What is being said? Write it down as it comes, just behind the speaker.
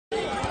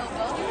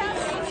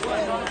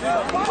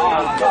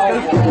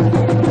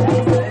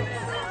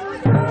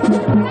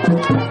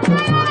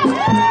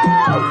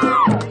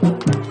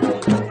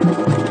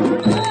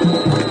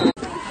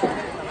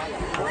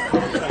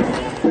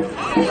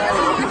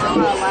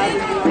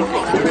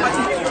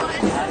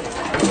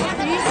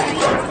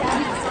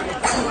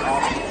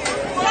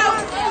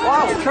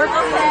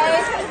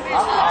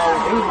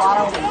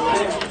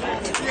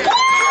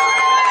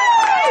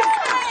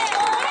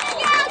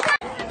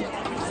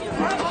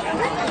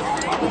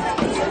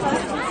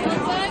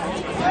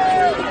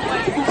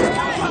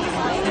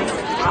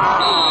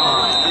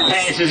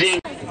Passes in.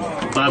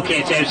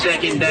 Bobcats have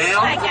second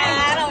down.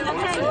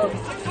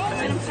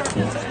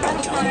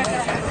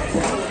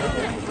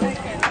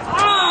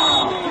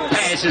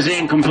 Pass is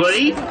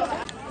incomplete.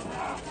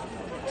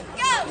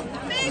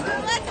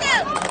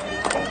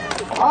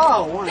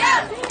 Oh, one.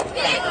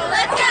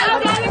 Let's go!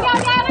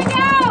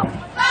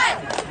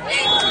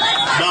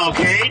 Ball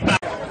carried by.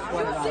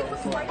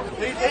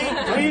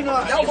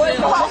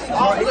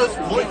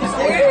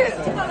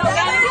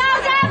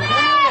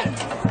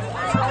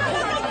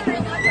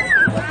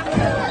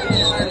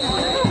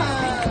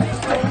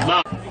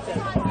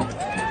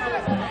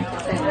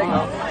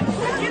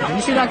 Did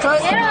you see that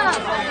cut? Yeah.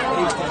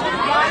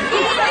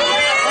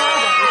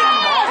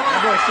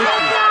 That boy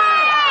 60.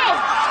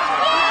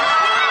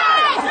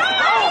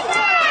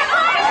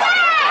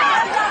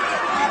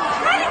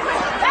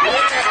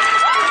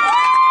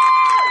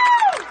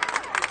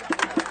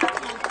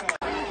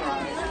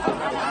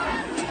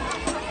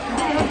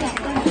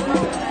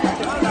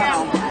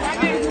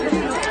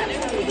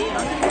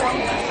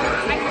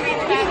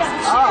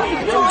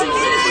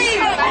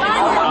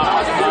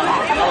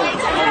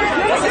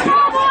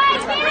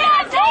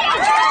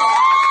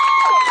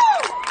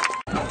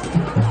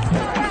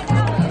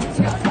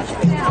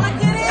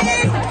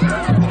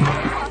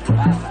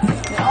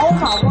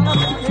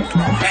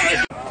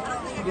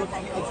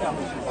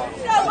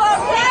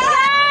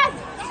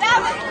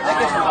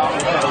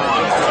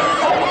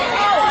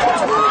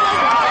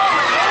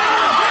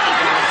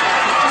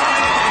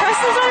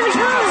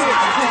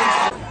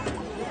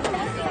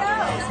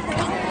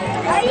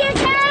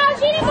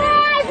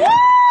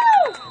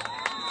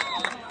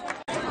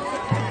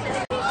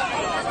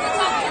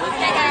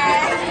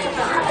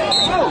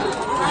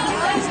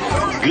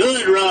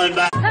 Good run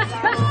by.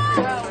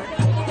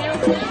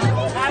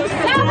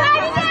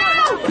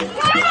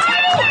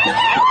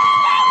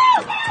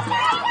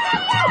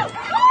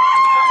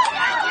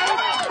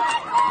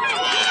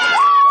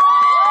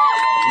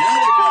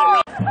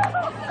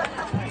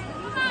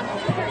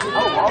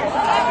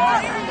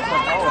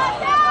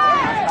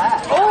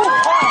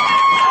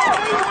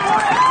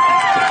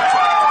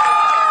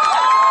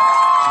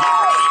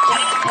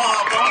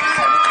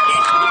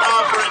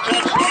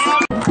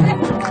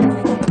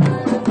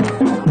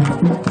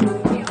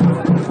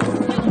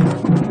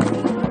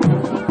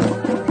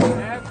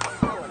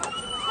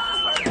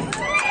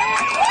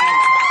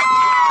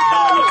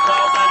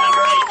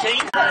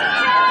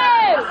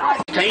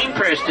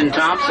 Preston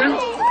Thompson.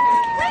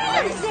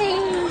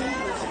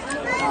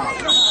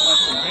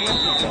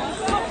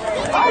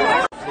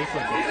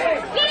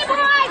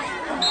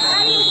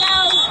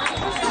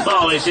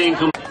 Ball is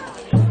incomplete.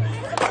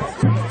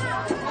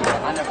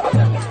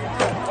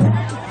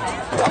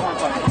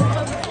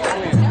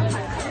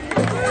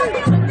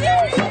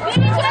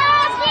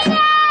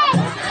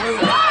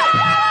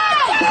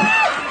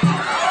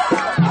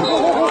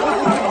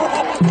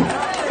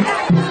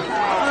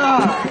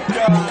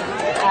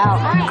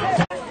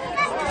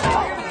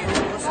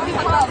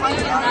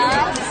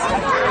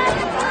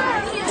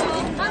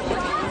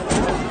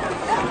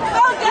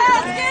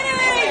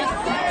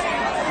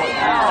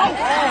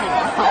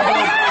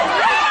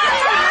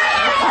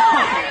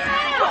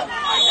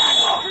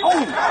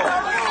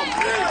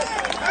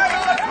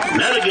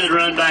 Another good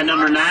run by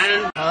number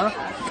 9.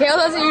 Kale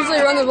doesn't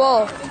usually run the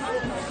ball.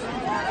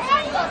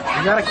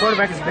 You got a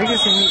quarterback as big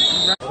as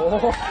him.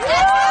 Oh,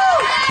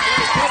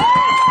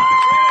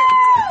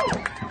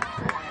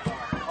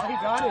 he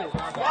got it.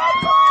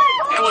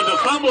 There was a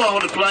fumble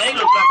on the play.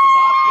 Looks like the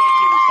Bobcats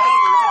can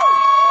recover.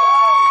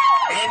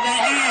 And they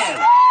have.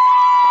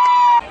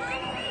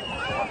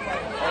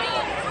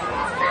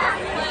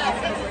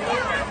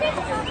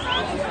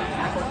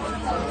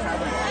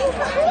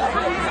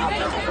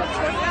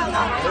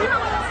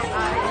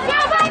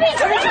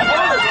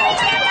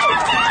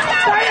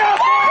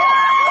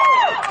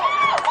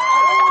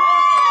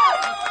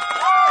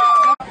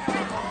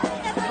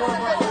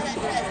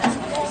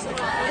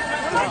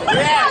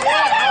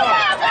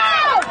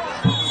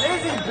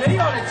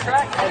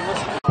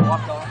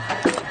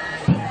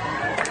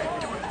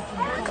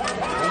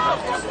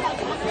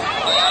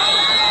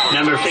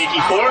 Number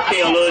 54,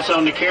 Cale Lewis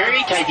on the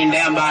carry, taken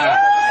down by.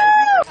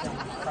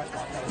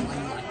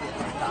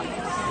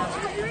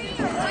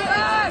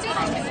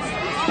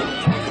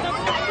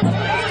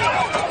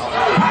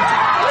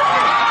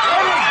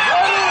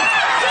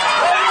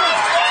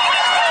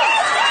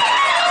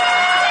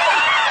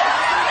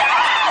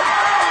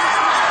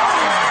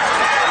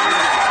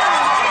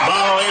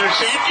 Ball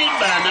intercepted. intercepted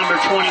by number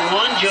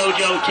 21,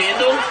 JoJo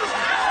Tyndall.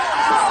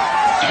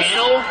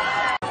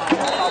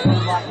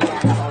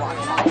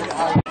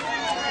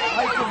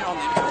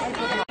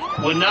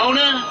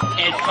 Winona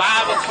at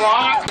 5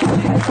 o'clock.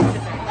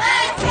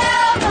 Let's go,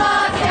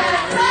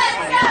 Bobcats! Let's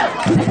go!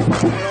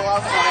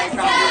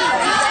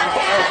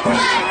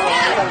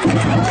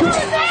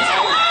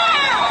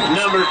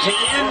 Number 10.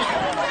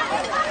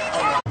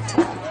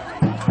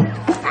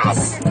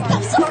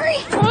 I'm sorry.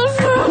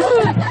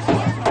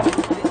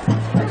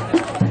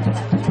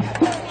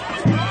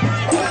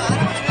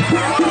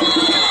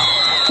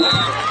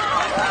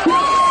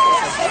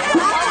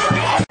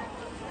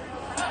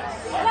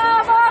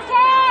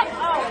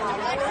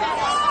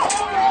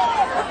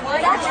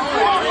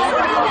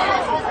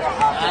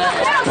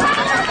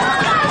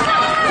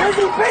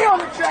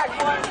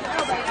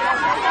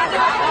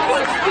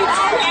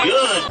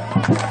 Good.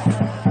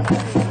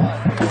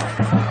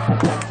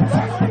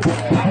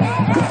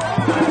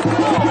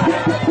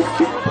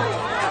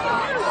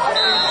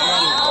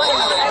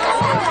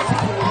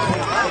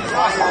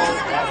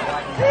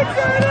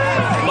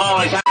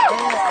 Ball is out.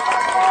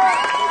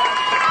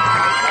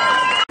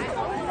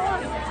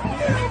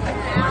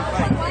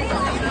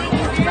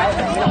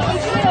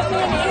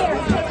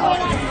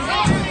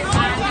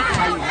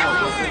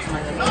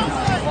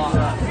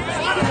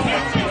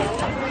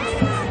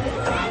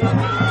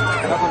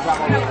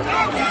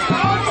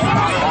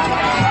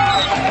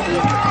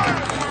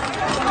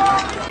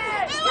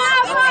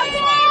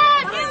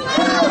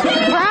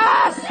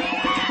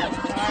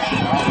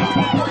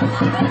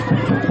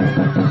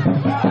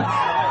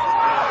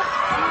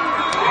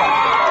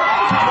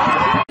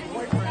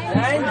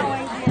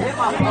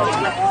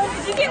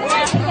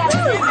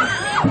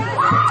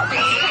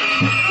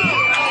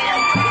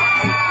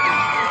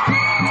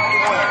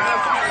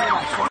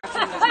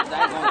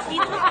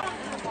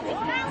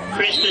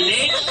 Krista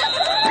Nix.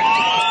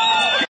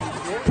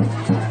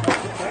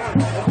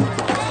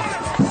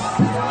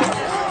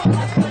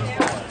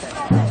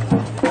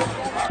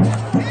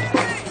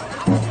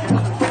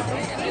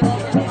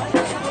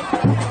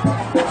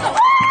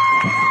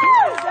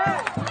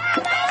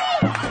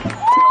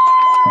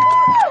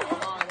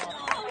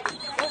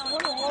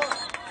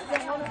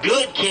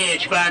 Good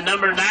catch by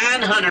number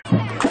 900.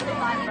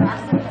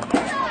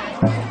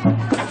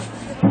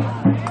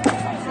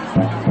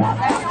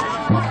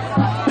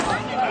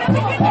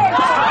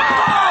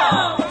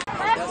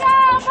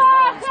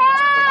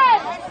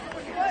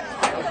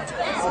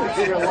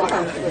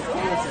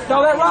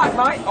 Throw that rock,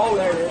 Mike. Oh,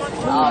 there it is.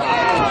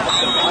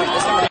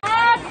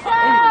 Let's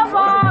go,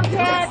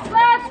 Bobcats!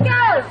 Let's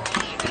go!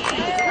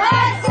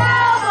 Let's go,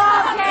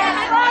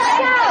 Bobcats! Let's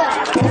go!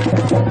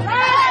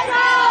 Let's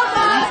go,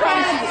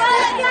 Bobcats!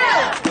 Let's go!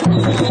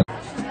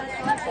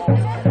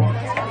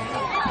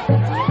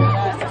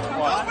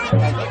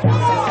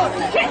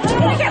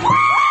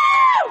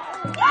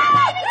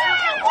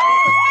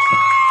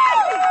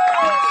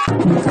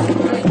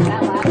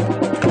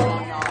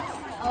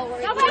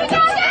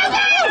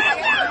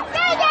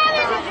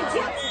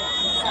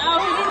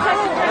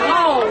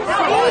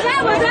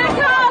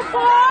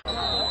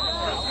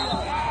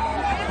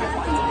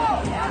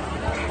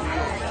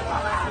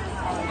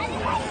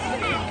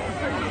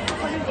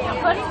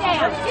 Put it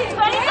down.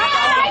 Put it down.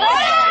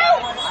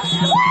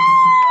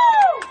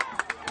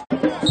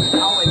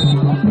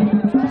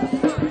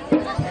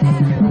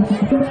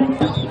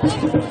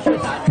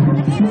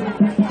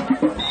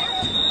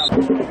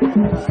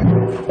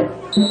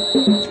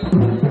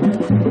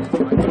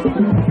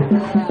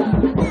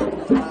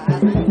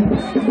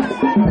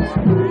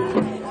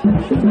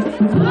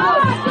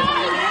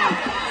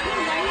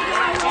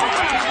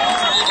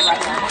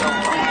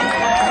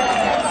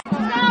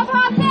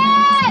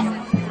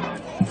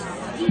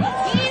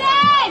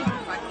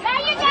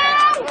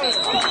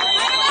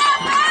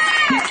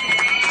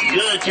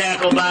 Good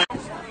tackle by.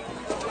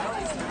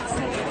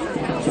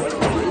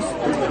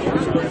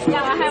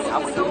 Yeah, I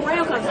would go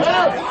around because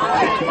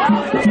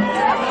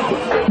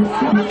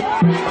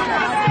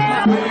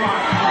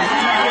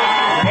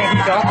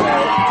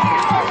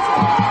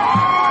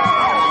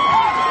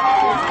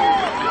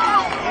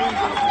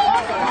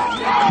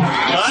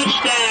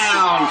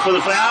Touchdown for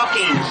the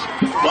Falcons.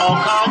 Ball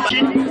called by.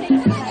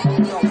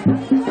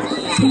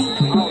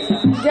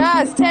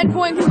 Guys,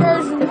 10-point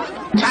conversion.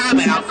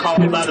 Timeout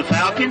called by the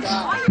Falcons.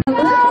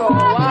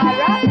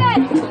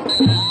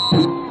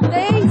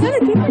 They could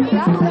have kept it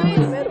down in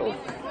the middle.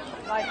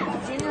 Like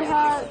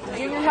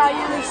junior high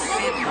years.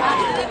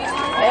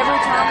 Every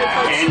time they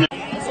play.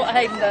 That's what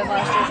Hayden done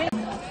last year.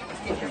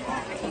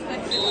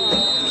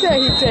 So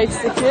he takes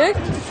the kick.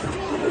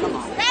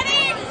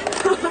 Ready?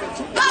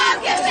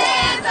 Bobcat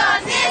fans on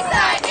this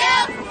side,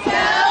 yell,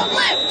 go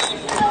blue!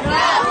 Go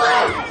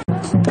blue!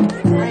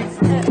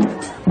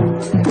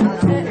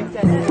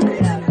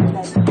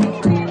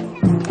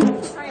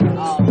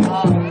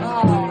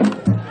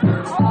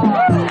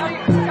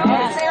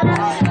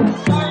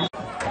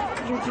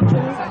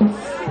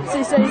 He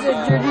said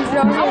Georgie's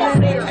wrong.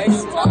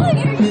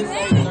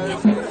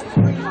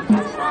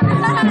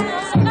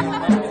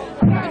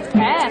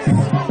 Pass.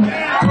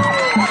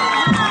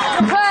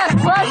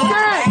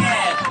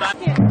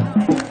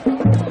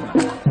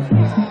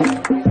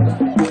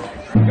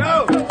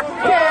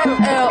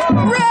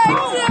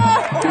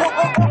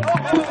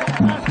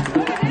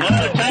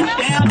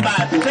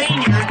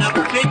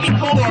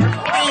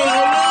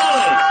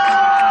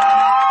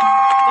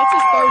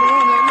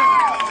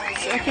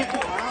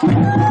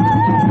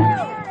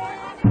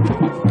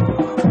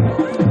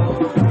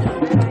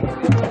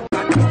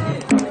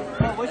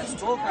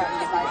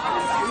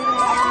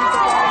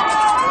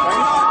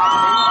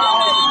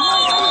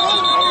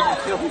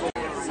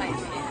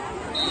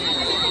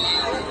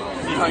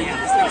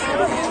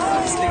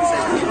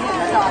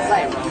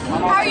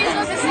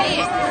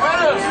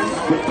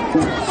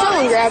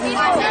 grab him.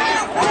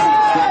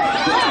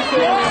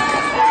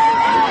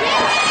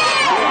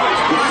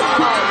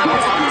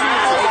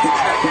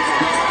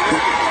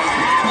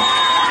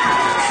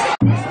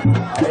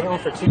 They going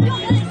for 2.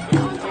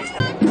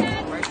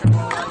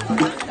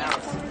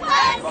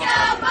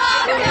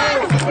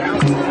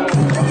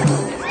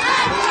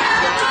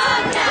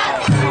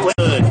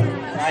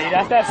 You'd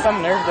have to have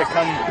some nerve to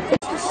come.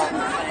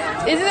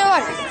 Isn't there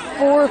like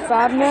 4 or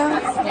 5 now?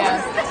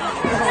 Yeah.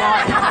 There's a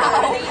lot.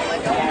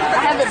 I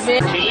haven't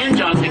been. 10,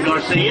 Jonathan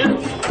Garcia.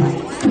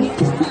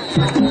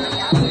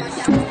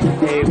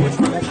 Hey, which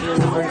one next year we're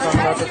going to talk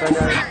about that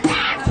guy?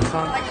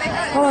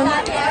 Hold on.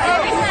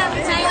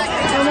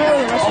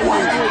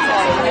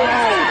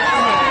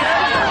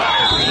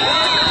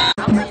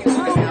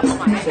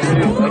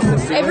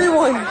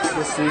 Everyone.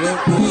 The student?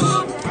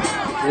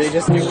 Do they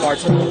just do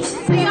parts of it?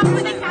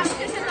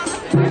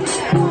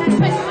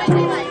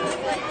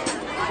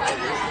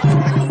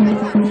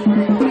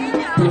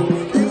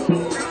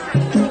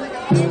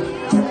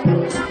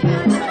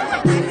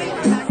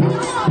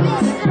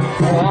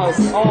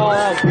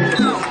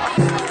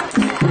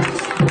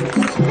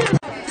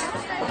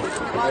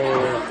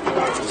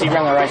 She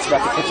ran the right, she's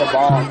about to pitch a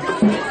ball.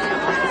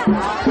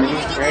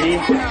 Ready?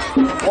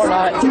 Or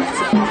not.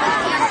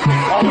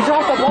 Oh, he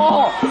dropped the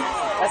ball!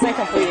 That's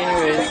incomplete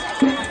anyways.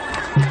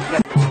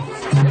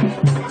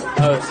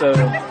 Oh, so...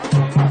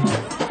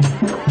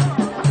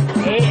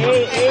 Hey,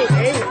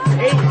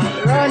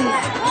 run!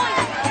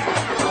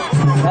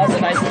 That was a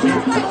nice kick.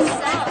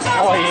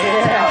 Oh,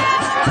 yeah!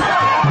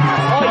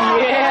 Oh,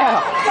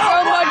 yeah!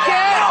 Oh my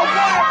God!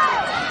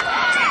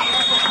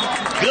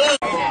 Good.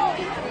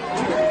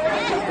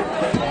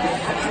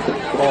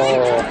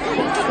 Oh,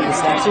 the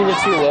snaps either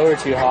too low or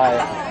too high.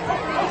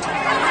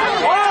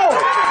 Oh!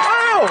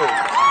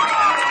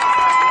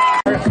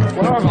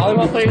 One of our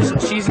volleyball players,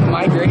 she's in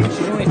my grade,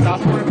 she's only a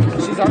sophomore,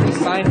 she's already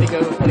signed to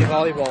go play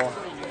volleyball,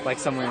 like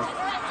somewhere.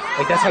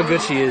 Like that's how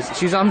good she is.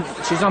 She's on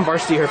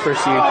varsity her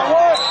first year.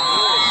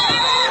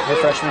 Her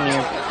freshman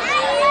year.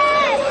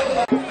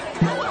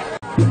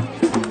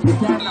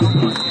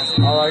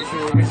 All our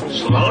cheerleaders.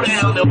 Slow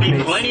down, there'll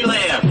be plenty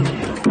left.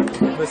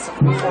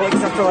 Well,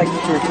 except for like 2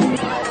 or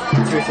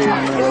 3 of them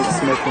are like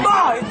smoking.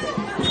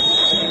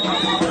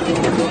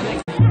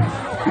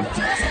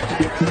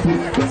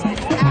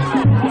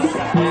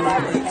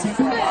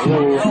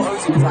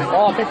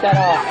 Oh, pick that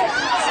off.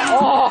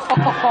 Oh!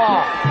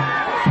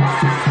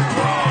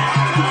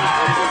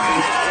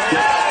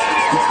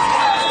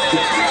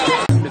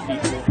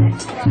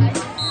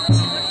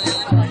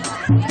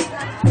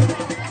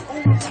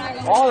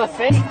 Oh, the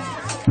fake.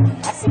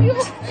 I see you.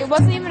 It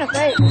wasn't even a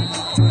fake.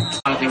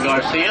 Jonathan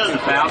Garcia, the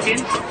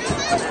Falcons.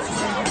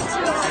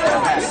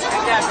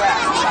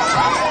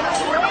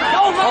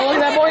 Oh, look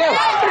at that boy go!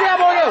 Look at that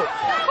boy go!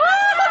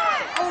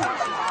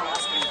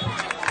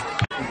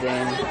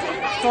 Then,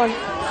 Fun.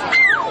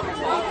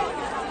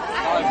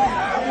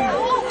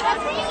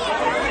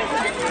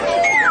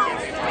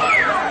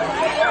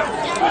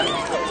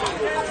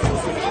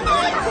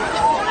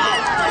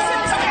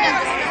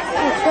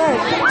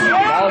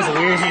 that was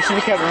weird. He should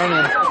have kept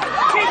running.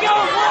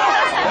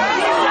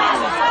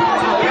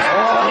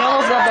 Oh, he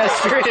almost got that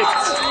stripped.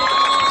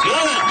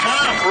 Good,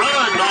 tough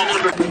run by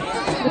number.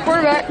 The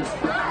quarterback.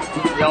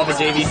 Y'all the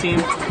JV team?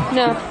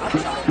 No.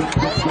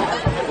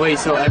 Wait,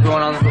 so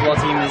everyone on the football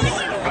team is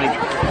like,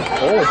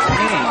 oh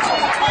dang.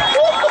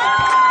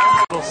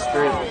 Little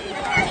strip.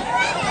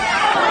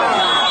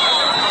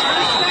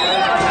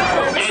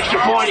 Extra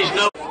point is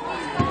no.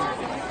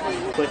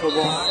 Play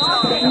football?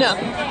 No.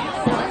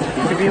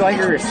 You could be like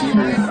a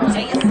receiver.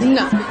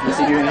 No. Does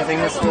he do anything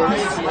with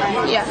sports?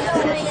 Yeah.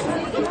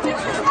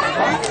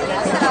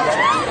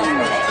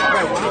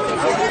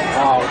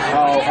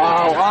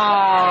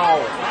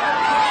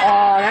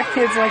 Oh, that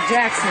kid's like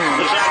Jackson.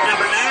 Looks like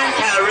number 9,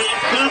 Kyrie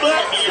Kuba,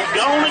 is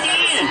going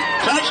again.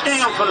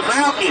 Touchdown for the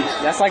Falcons.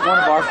 That's like one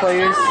of our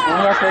players. One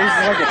of our players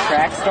is like a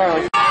track star.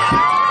 Like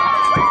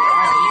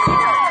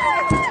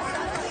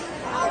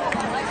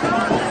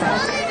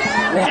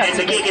And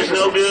the kick is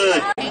no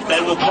good.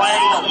 They will play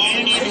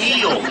Union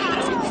Hill.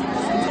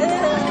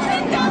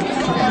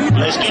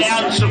 Let's get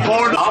out and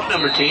support off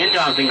number 10,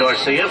 Jonathan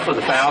Garcia for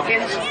the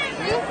Falcons.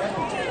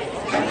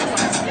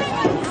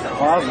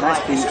 oh, that was a nice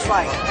piece.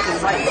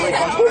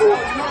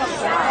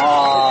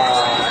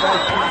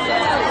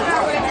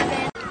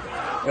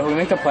 If we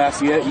make the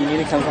playoffs, you need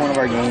to come to one of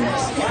our games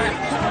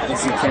and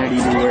see Kennedy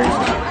do work.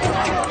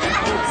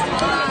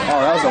 Oh,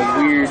 that was a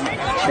weird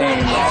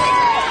thing.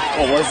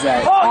 What was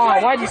that? Oh,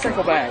 why'd you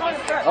circle back?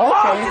 Okay.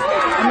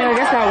 I mean, I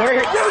guess that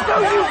worked.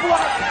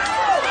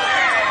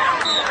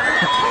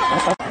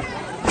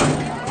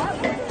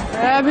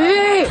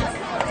 Abby!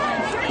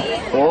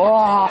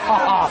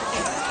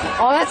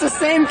 Oh, that's the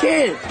same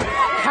kid.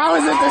 How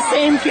is it the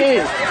same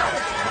kid?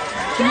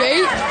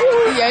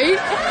 Yay!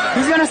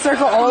 He's gonna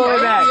circle all the way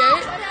back.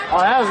 Yay! Oh,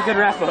 that was a good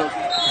wrap up.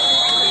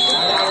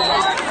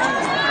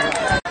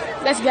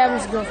 That's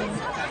Gavin's girlfriend.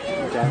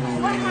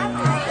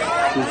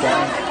 Who's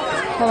Gavin?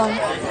 Hold on.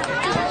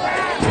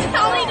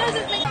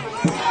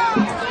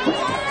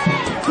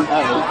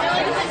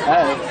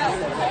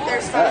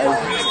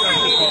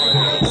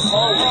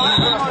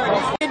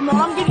 Did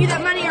Mom give you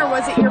that money, or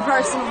was it your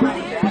personal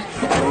money?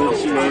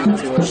 She gave it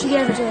to us. She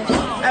gave it to us.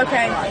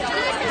 Okay.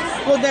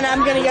 Well, then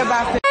I'm gonna go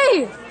back.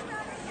 Hey!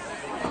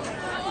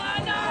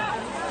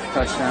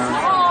 Touchdown.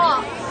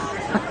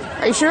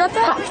 Are you sure about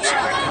that?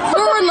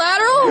 Forward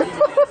lateral?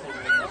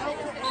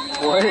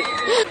 What?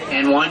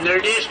 And won their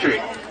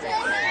district.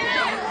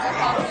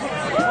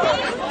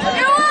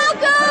 You're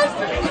welcome!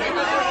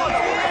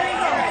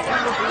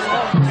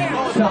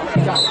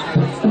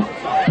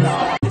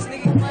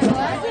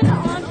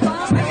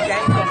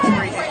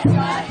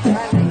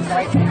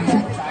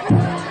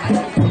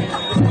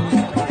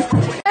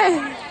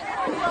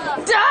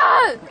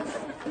 Dad!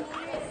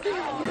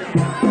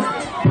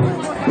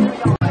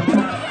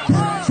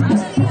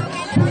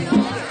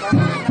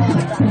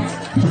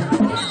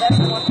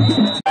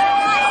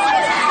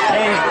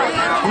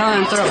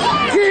 Throw.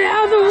 Get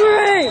out of the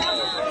way!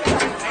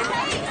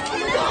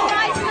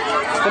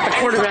 Put the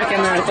quarterback in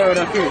there and throw it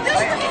up here.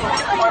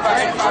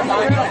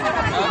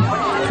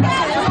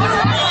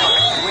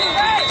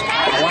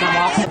 One I'm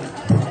off.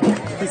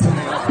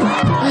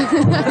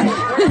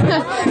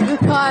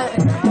 Caught.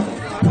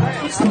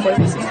 You still play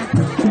this game?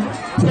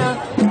 No.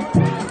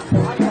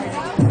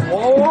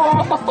 Oh!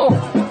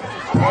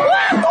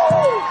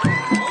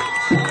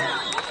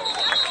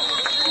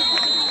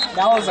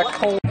 That was a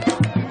cold.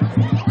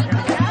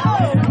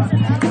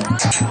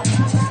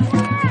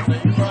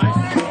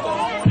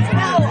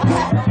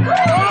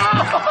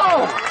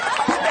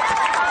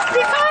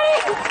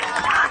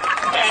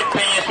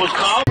 Was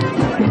called.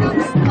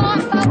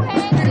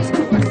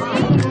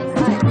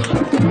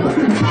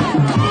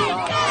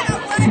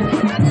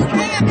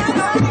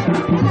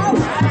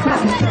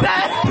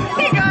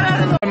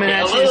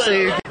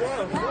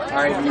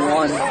 Alright, you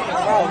won.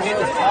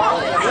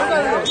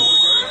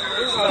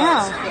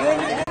 Yeah.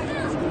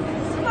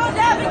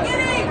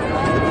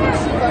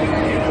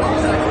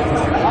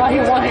 Oh, he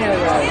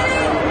one-handed that.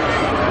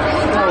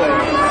 No way.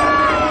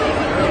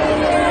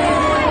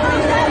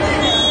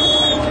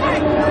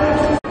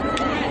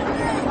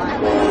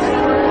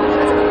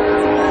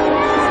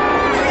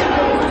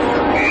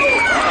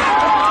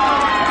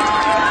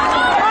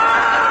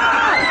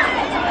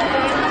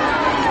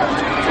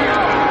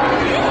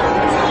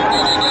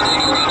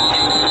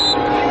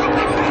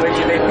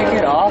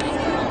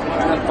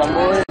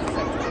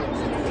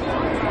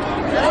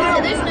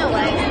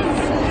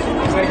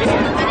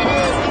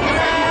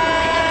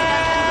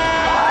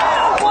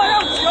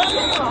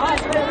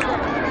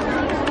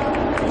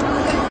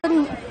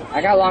 I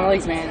got long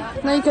legs, man.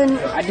 No, you couldn't.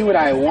 I do what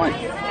I want.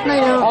 No,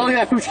 you don't. Oh, look at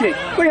that pooch kick.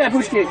 Look at that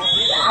pooch kick.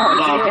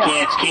 Oh,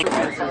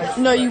 yeah.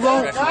 No, you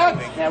won't.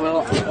 Yeah,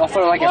 well, I'll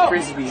throw it like a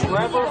frisbee.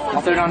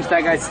 I'll throw it onto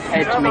that guy's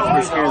head to make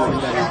his hair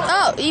look better.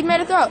 Oh, you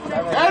made a throw.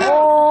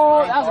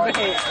 Oh, that was a good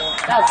hit.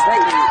 That was a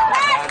great hit.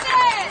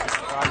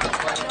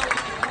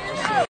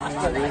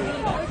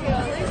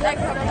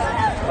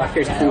 Black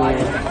hair's cool.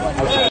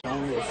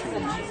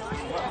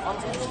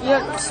 You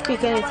don't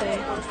speak anything.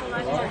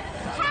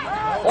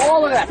 Oh,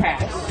 look at that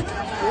pass.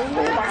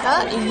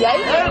 Yay.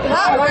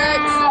 That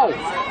worked.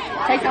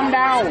 Take them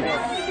down.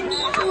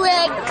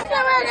 Rick.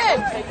 That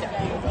worked.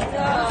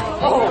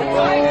 Oh.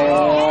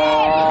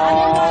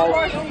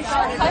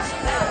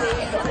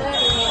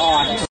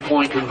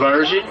 Point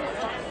conversion.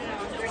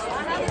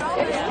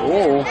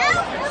 Oh.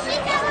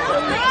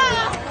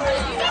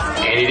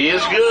 And it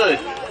is good.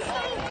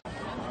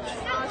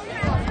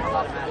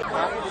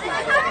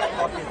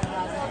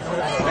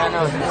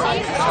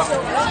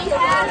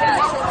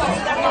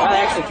 That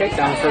actually kicked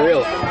down for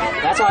real.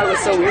 That's why it was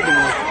so weird to me.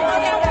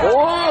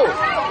 Whoa!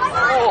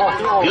 Oh,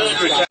 no.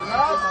 Good return.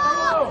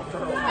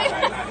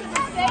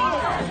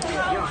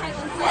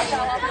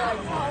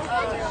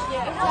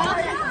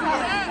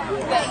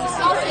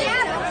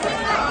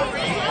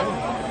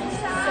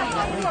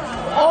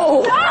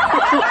 Oh!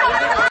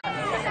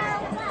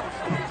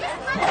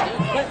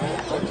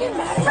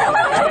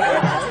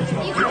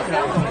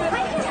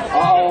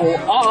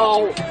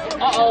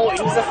 Uh-oh,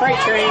 he's a freight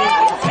train.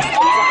 He's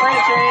a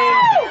freight train.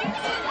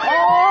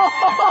 Oh!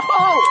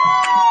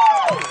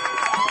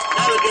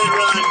 Another good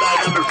run by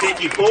number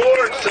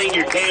 54,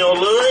 senior Kale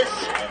Lewis.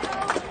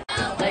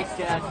 Thanks,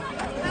 Dad.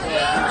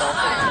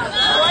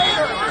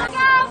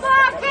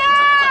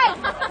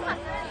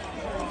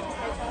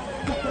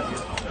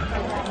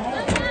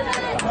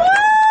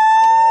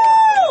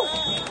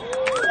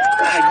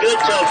 A good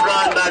tough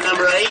run by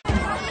number 8.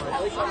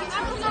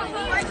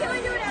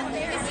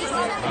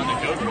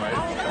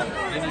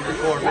 Then you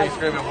record me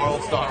screaming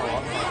World Star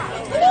One.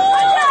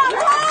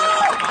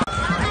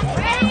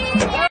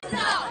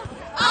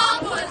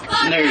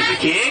 And there's the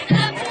kick.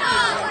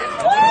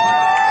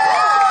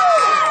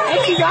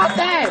 Hey, you got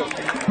that!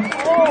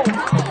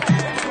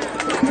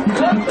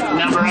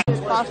 Number 8. It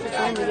was possible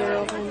for him to get it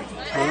open.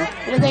 I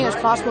didn't think it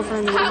was possible for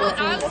him to get it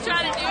open.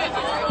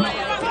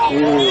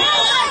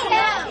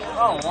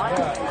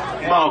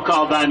 Ball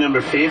called by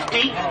number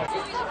 50.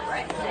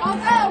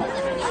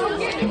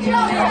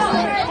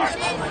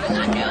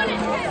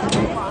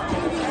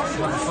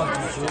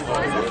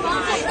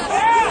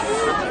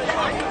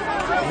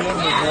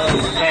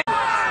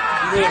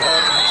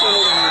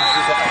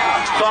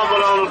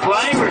 Fumbled on the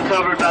play,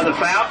 recovered by the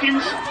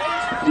Falcons.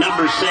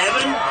 Number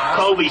 7,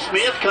 Colby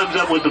Smith comes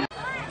up with the.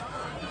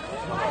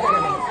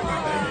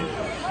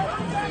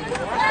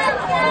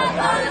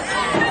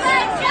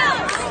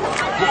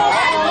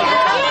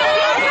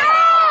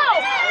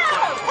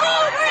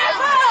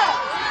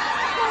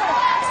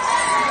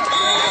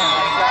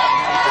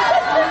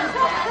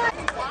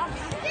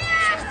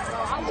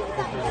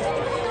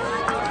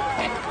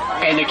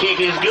 And the kick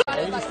is good.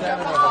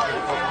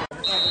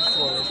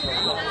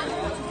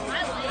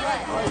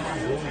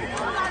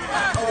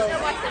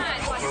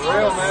 For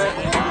real, man.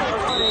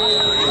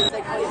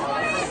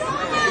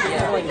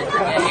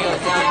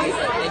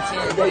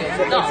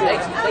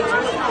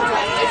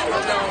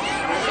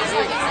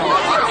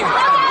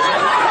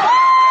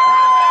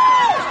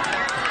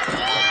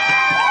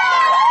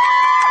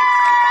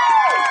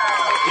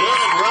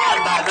 Good run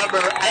by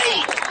number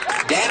 8,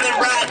 Devin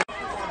Bright.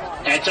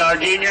 That's our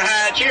junior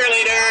high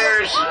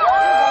cheerleaders.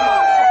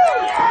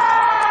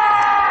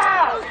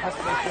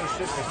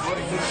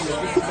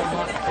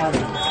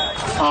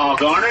 Oh,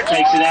 Garner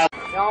takes it out.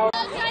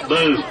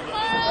 Boo.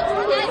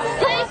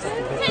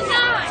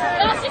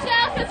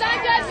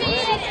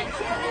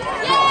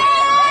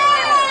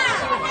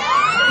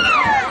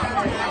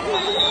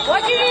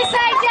 What did you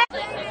say, Jack?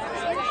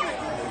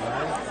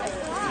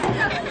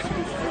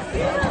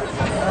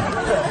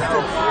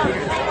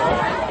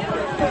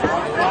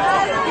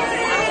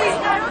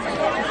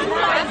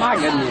 My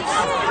goodness.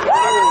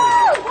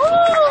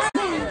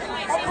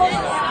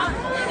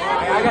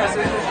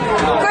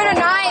 For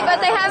tonight, but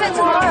they have it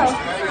tomorrow.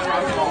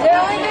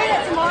 They're only doing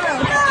it tomorrow.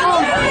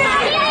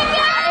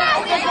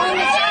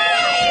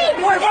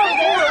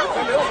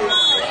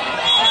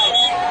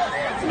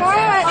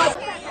 Tomorrow.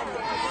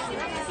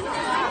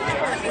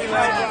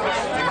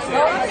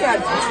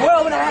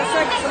 12 and a half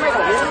seconds to make a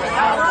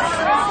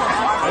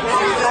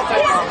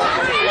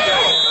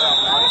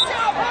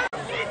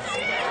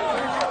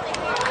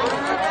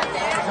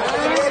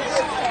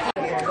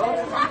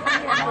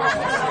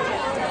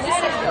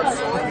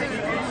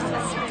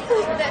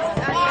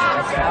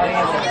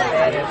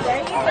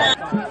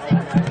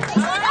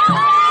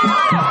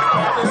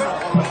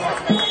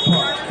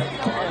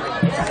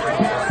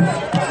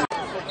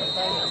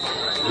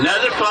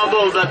Another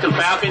fumble, but the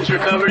Falcons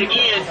recovered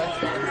again.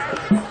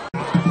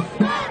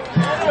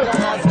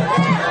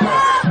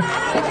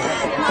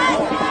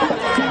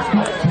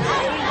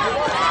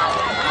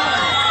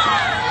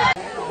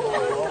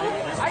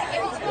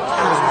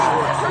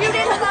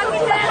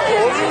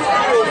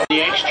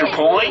 The extra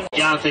point,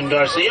 Jonathan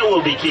Garcia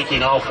will be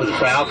kicking off for the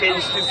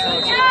Falcons.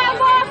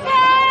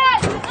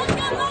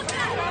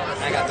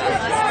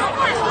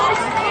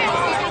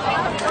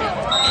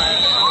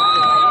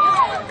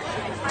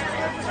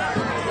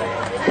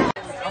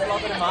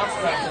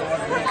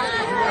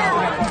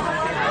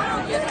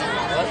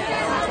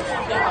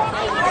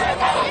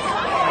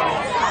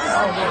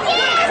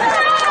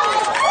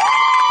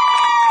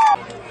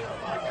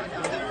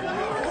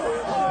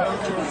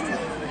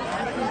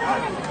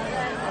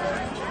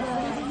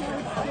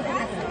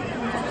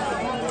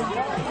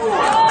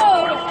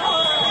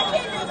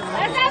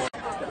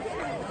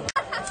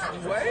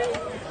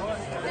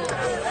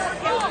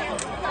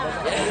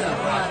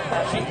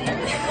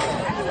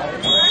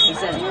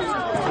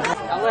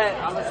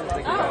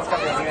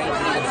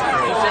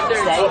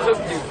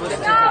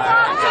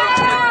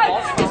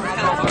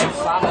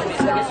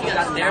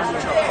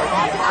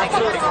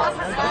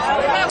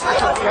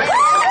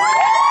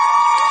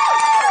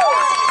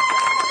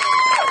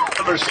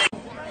 Number 6.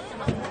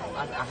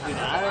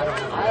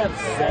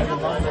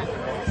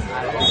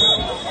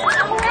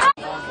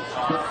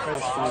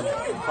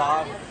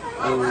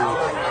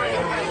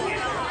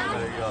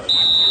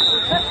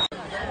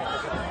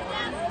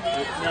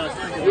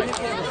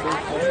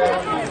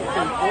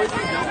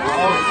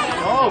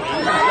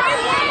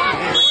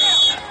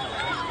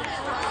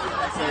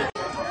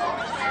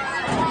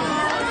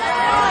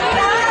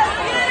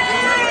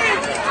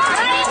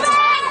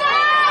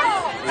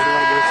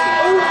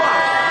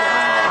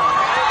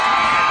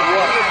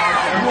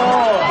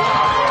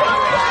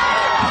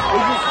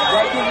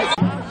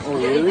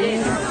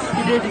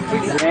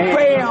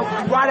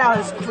 Right out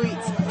his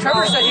cleats.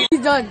 Trevor said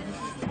He's done.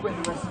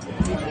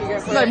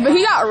 But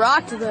he got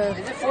rocked though. Is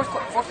it fourth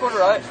quarter,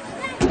 right?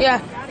 Yeah.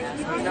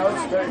 No,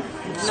 it's third.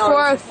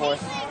 No, it's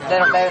fourth. They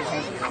don't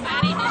change.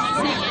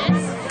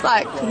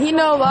 Like, he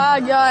know I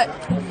got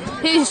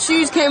his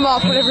shoes came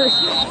off whenever.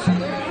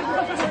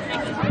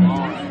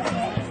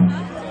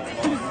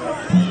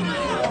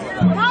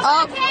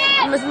 Oh,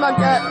 I missed my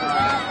gut.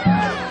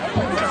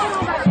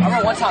 I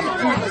remember one time.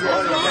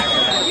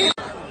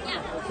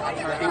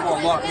 He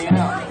won't lock me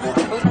out.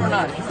 Who's number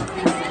 9?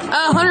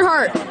 Hunter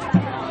Hart.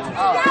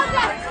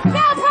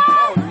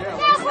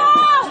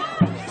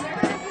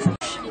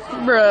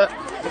 Bruh.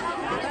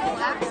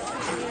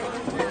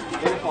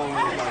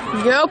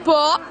 Go,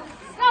 Paul.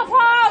 Go,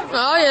 Paul.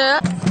 Oh, yeah.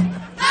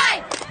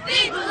 Fight!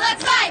 People,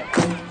 let's fight!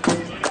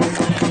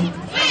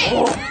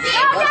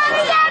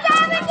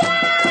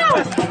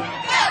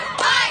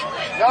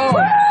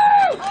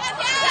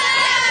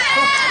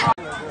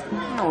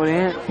 No, it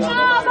ain't.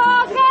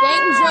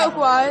 Dang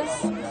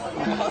joke-wise.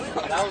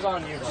 That was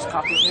on you. Just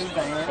copy his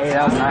band. Hey,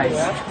 that was nice.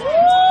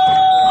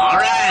 All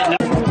right.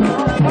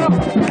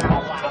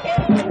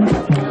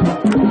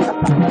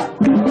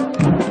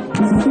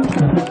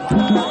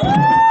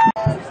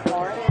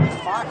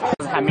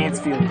 How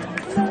Mansfield.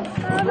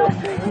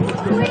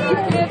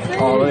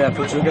 Oh, look at that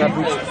picture. Look at that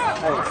picture.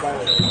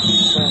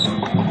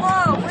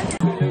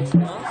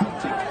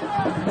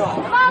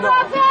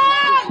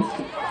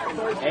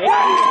 Hey.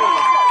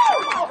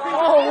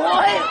 Oh,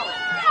 what?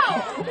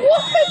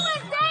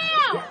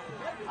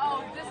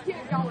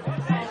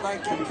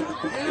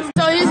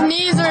 So his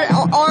knees or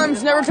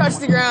arms never touch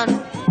the ground.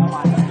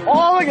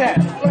 Oh, look at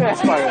that. Look at that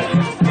spider.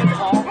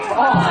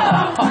 Oh.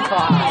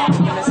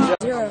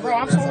 Bro,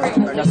 I'm sorry.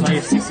 That's why you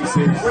have 66.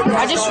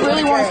 I just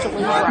really want us to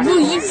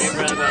lose.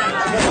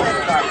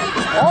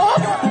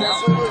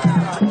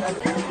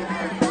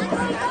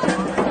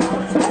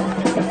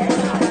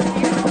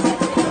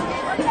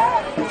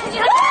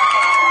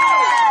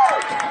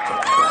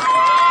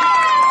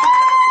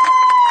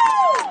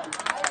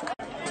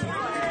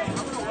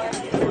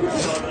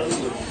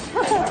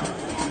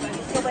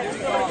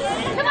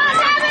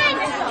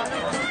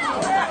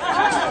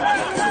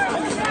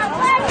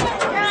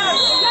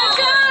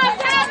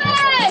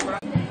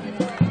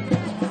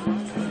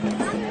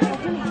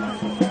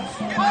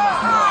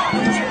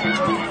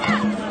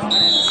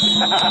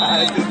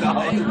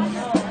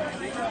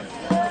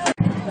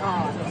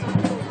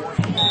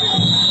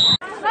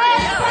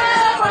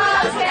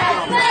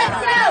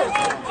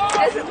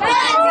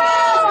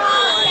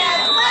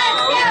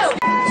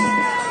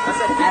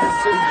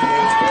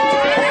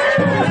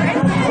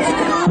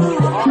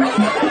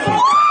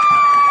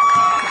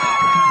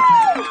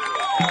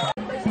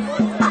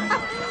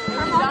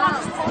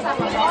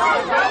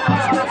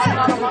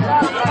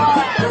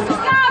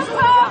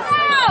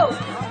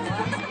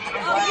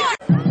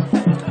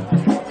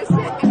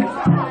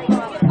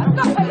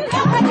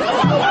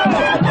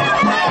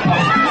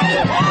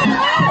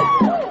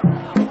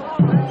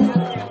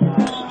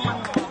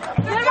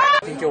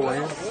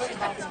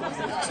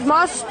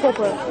 Tomorrow's is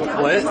pulpit.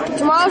 What?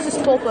 Tomorrow's is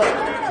pulpit.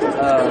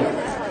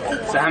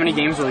 So how many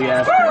games will you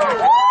have?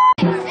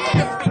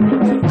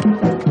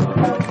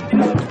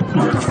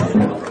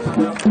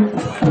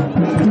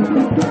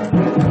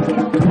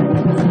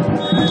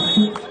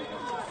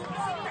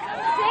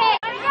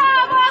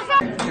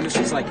 It's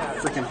just like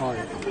freaking hard.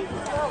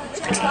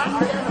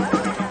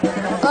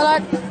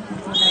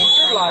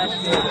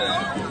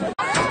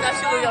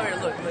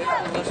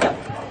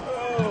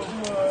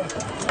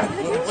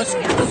 What's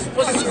the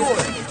score?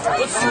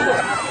 What's the score?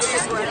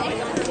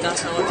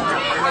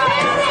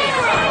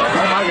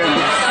 Oh my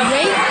goodness.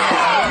 Nate?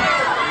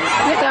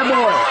 Get that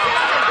boy.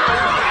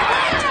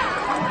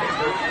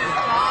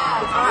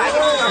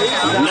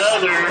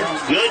 Another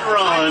good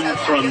run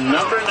from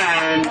number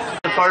 9,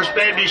 the First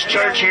Baptist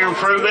Church here in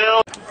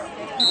Fruitvale. I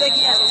think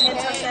he has 10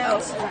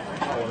 touchdowns.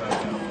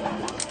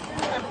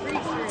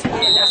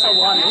 That's a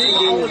lot.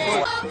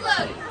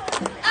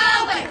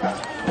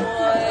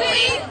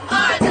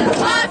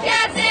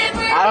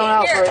 I don't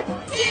know for it.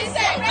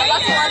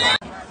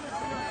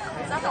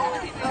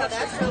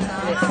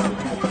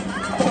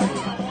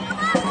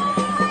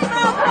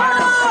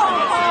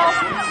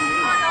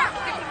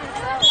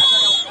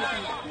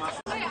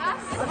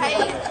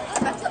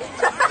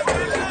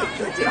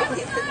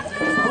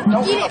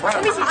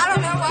 I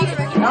don't know why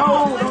they're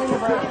No, don't eat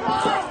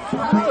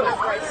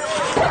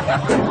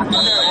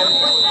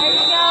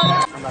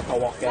I'm about to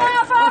walk out. I'm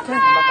about to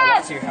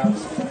walk to your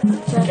house.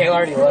 Kayla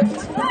already left.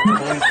 Makes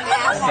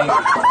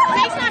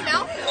my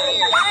mouth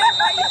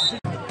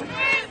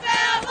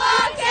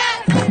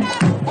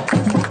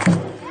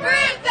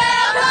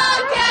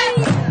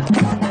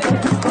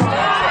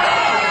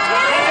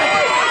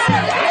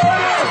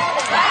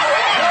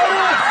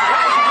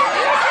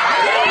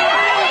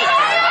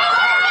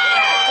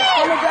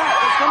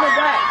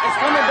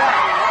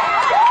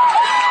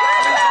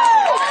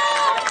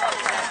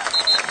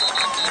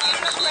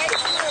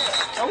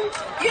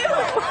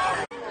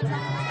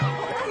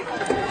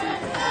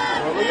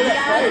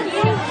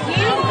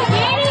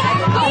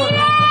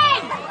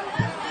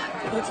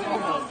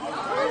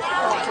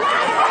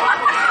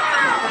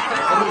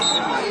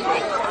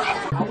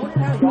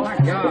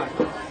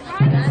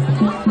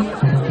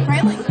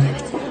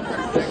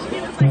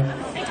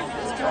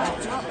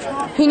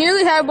He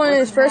nearly had one in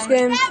his first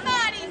game.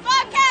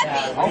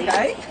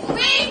 Okay.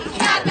 We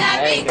got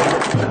that beat.